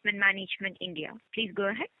Investment Management India. Please go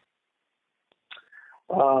ahead.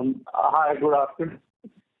 Hi, good afternoon.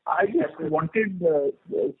 I just wanted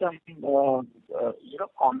some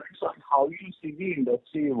comments on how you see the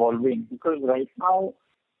industry evolving, because right now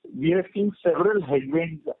we are seeing several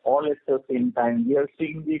headwinds all at the same time. We are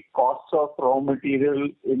seeing the costs of raw material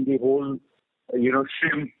in the whole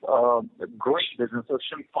shrimp growing business or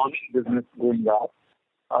shrimp farming business going up.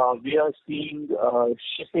 We are seeing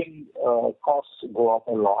shipping costs go up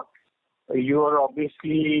a lot. You are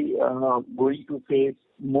obviously going to face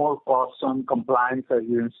more costs on compliance as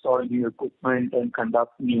you install new equipment and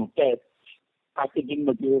conduct new tests. Packaging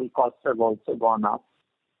material costs have also gone up.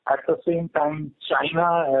 At the same time,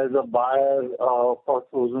 China, as a buyer for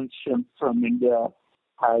frozen shrimp from India,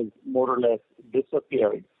 has more or less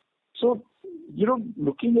disappeared. So,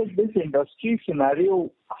 looking at this industry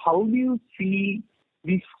scenario, how do you see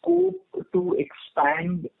the scope to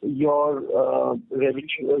expand your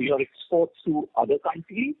revenue or your exports to other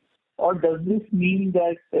countries? Or does this mean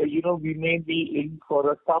that, we may be in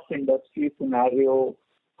for a tough industry scenario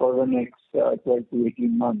for the next 12 to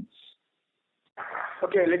 18 months?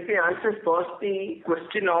 Okay, let me answer first the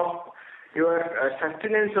question of your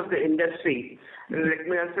sustenance of the industry. Let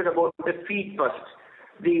me answer about the feed first.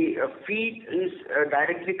 The feed is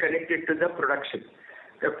directly connected to the production.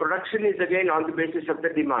 The production is again on the basis of the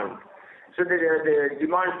demand. So the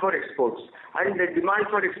demand for exports, and the demand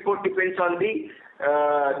for export depends on the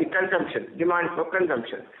consumption, demand for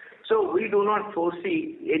consumption. So we do not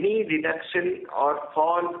foresee any reduction or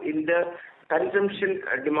fall in the consumption,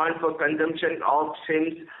 demand for consumption of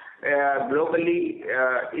shrimps globally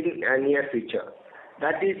in near future.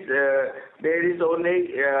 That is, there is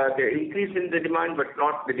only the increase in the demand but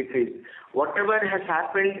not the decrease. Whatever has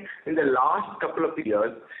happened in the last couple of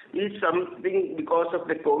years is something because of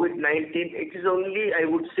the COVID-19. It is only, I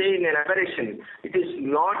would say, an aberration. It is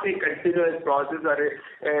not a continuous process, or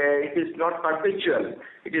it is not perpetual.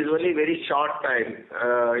 It is only very short time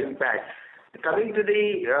impact. Coming to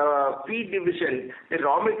the feed division, the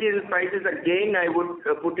raw material prices, again, I would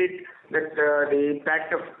put it that the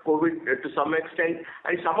impact of COVID to some extent,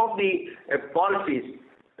 and some of the policies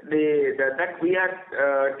that we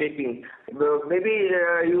are taking. Maybe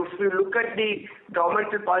if you look at the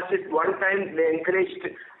governmental policies, one time they encouraged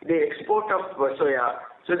the export of soya.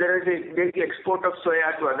 So there is a big export of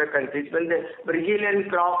soya to other countries. When the Brazilian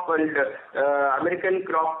crop and American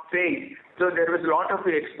crop failed, so there was a lot of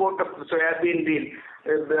export of soybean meal.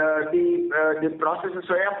 The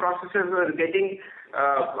soya processors were getting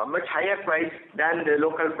a much higher price than the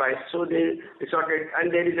local price, so they resorted,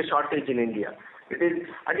 and there is a shortage in India. It is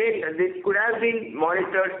again, this could have been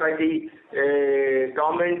monitored by the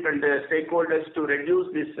government and the stakeholders to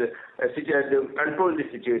reduce this situation, control the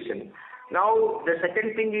situation. Now, the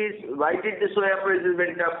second thing is, why did the soya prices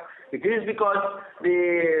went up? It is because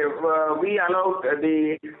we allowed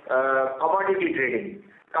the commodity trading.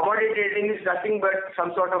 Commodity trading is nothing but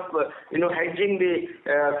some sort of hedging the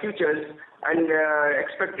futures and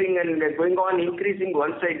expecting and going on increasing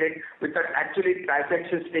one-sided without actually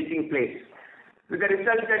transactions taking place. With the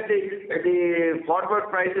result that the forward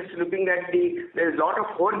prices, looking at there is a lot of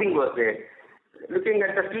hoarding was there. Looking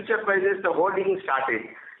at the future prices, the hoarding started.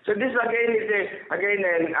 So this again is a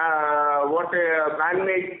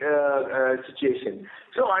man-made situation.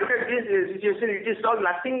 So under this situation, it is not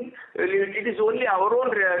nothing. It is only our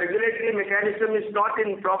own regulatory mechanism is not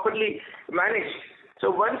properly managed. So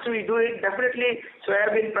once we do it, definitely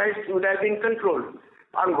soybean price would have been controlled.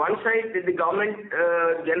 On one side, the government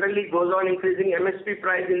generally goes on increasing MSP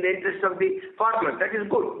price in the interest of the farmer. That is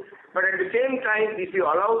good. But at the same time, if you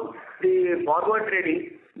allow the forward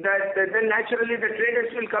trading, then naturally the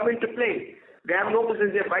traders will come into play. They have no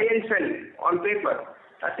business. They buy and sell on paper.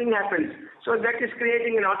 Nothing happens. So that is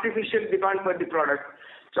creating an artificial demand for the product.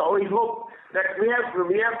 So we hope that we have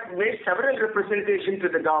made several representations to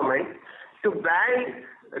the government to ban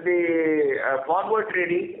the forward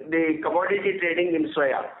trading, the commodity trading in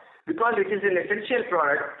soya, because it is an essential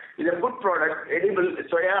product, is a good product, edible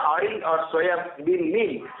soya oil or soya bean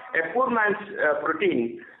meal, a poor man's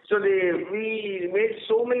protein. So we made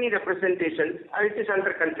so many representations, and it is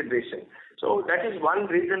under consideration. So that is one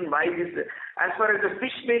reason why this, as far as the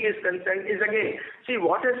fish meal is concerned, is again, see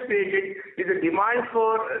what has created is a demand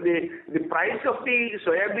for the price of the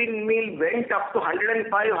soybean meal went up to 105,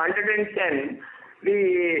 110.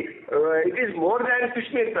 It is more than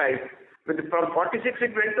fish meal price. From 46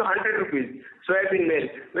 it went to 100 rupees, soybean meal,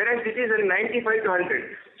 whereas it is at 95 to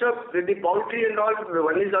 100. So the poultry and all,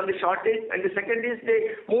 one is on the shortage, and the second is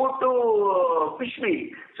they moved to fish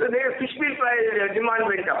meal. So their fish meal price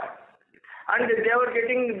demand went up. and they were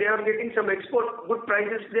getting some export good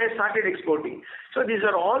prices. They started exporting. So these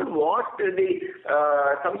are all what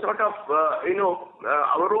some sort of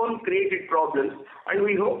our own created problems, and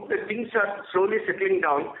we hope that things are slowly settling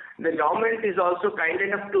down. The government is also kind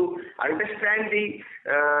enough to understand the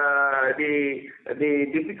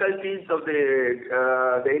difficulties of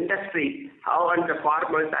the industry, how, and the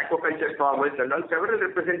farmers, aquaculture farmers, and on several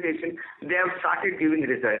representations they have started giving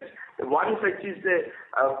results. One such is the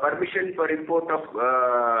permission for import of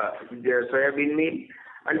the soybean meal.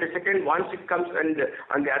 And the second, once it comes, and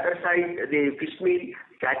on the other side, the fish meal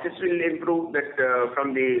catches will improve. That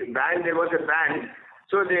from the ban, there was a ban.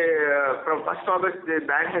 So from 1st August, the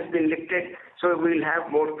ban has been lifted. So we'll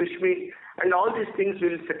have more fish meal, and all these things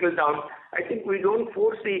will settle down. I think we don't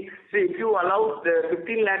foresee. See, if you allow the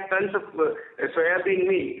 15 lakh tons of soybean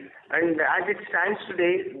meal, and as it stands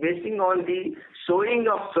today, basing on the sowing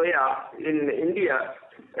of soya in India,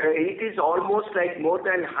 it is almost like more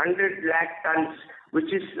than 100 lakh tons, which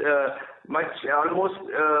is almost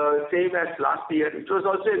same as last year. It was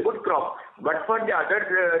also a good crop, but for the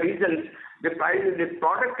other reasons, the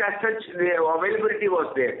product as such, the availability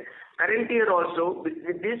was there. Current year also,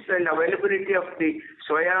 with this and availability of the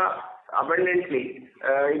soya abundantly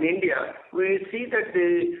in India, we see that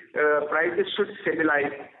the prices should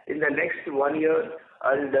stabilize in the next 1 year,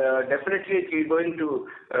 and definitely it is going to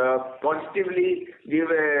positively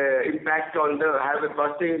have a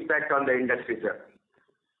positive impact on the industry, sir.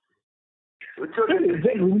 So is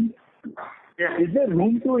there room? Yeah. Is there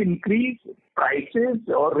room to increase prices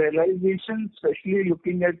or realization, especially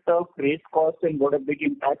looking at the freight costs and what a big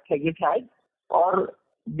impact has it had, or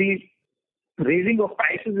the raising of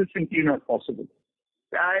prices is simply not possible?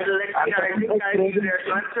 I think I will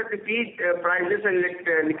answer the feed prices, and let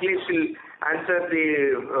Nikhilesh will answer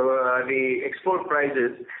the export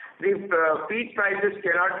prices. The feed prices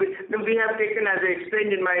cannot be. We have taken, as I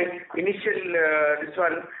explained in my initial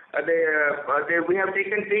we have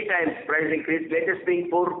taken 3 times price increase, latest being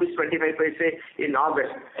 4 rupees 25 paise in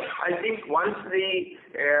August. I think once the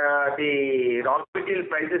raw material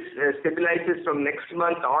prices stabilizes from next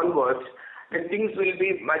month onwards, then things will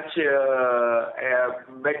be much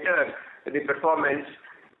better, the performance.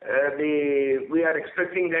 We are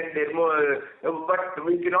expecting that there more, but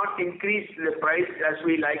we cannot increase the price as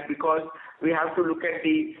we like, because we have to look at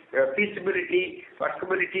the feasibility,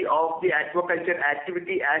 workability of the aquaculture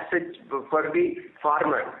activity as such for the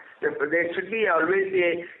farmer. There should be always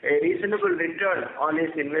a reasonable return on his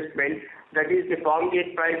investment. That is the farm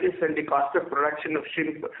gate prices and the cost of production of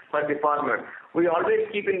shrimp for the farmer. We always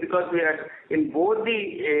keep in, because we are in both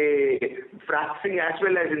the processing as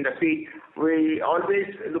well as in the feed. We always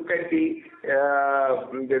look at the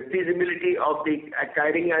feasibility of the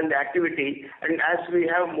carrying and the activity. And as we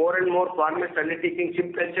have more and more farmers undertaking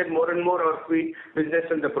shrimp culture, more and more our feed business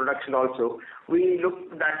and the production also, we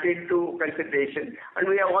look that into consideration. And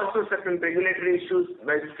we have also certain regulatory issues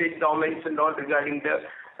by state governments and all regarding the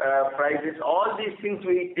prices. All these things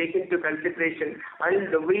we take into consideration,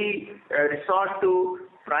 and we resort to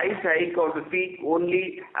price hike of the feed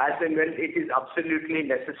only as and when it is absolutely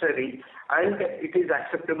necessary and it is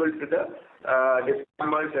acceptable to the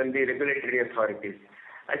farmers and the regulatory authorities.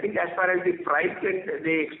 I think as far as the price and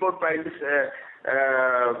the export prices,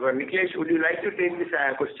 Nikhilesh, would you like to take this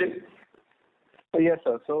question? Yes,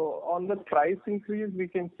 sir. So on the price increase, we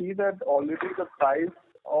can see that already the price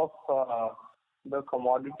of the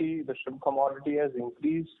shrimp commodity has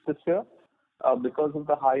increased this year because of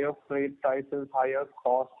the higher freight prices, higher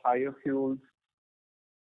costs, higher fuels,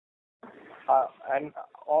 and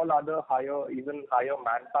all other even higher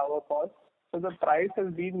manpower costs. So the price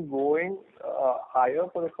has been going higher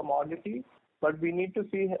for the commodity, but we need to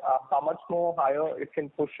see how much more higher it can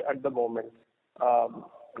push at the moment.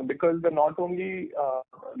 Because they're not only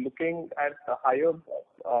looking at a higher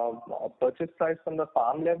purchase price from the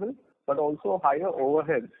farm level, but also higher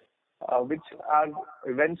overheads, which are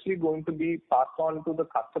eventually going to be passed on to the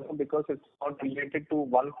customer, because it's not related to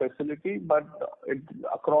one facility, but it's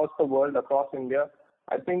across the world, across India.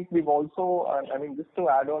 I think we've also, just to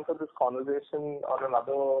add on to this conversation on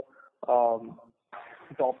another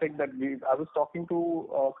topic that I was talking to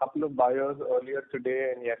a couple of buyers earlier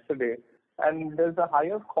today and yesterday, and there's a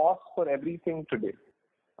higher cost for everything today,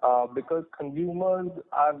 because consumers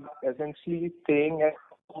are essentially staying at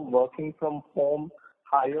home, working from home,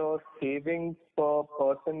 higher savings per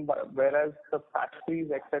person, whereas the factories,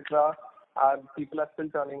 etc., people are still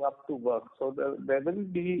turning up to work. So there will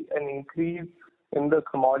be an increase in the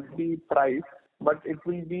commodity price, but it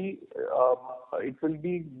will be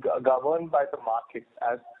governed by the market.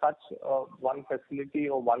 As such, one facility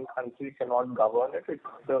or one country cannot govern it.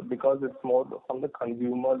 Because it's more from the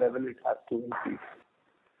consumer level, it has to increase.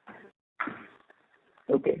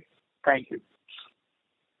 Okay. Thank you.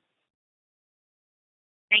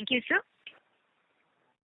 Thank you, sir.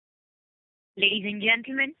 Ladies and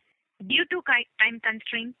gentlemen, due to time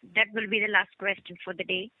constraints, that will be the last question for the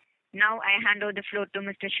day. Now I hand over the floor to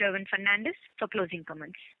Mr. Sherwin Fernandez for closing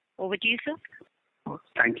comments. Over to you, sir.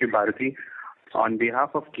 Thank you, Bharati. On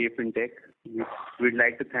behalf of K-Fintech, we'd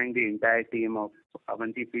like to thank the entire team of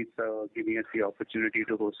Avanti Feeds for giving us the opportunity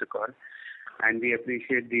to host a call. And we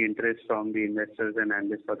appreciate the interest from the investors and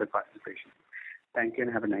analysts for the participation. Thank you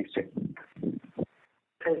and have a nice day.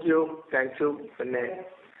 Thank you. Thank you,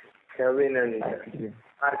 Kevin and Thank you.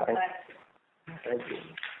 Thank you.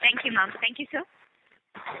 Thank you, ma'am. Thank you, sir.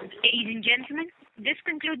 Ladies and gentlemen, this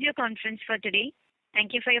concludes your conference for today.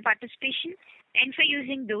 Thank you for your participation and for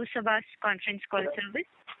using Sabha's conference call service.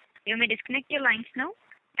 You may disconnect your lines now.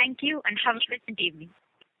 Thank you and have a pleasant evening.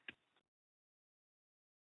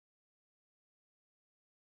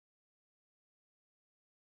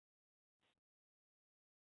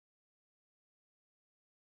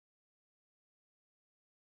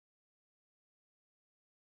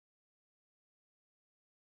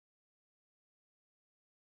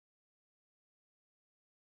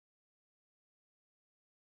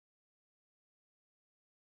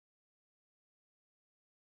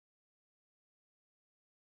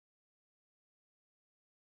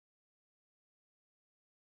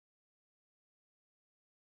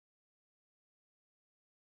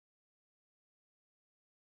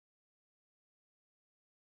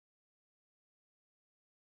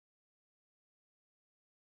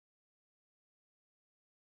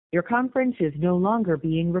 Your conference is no longer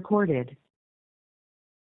being recorded.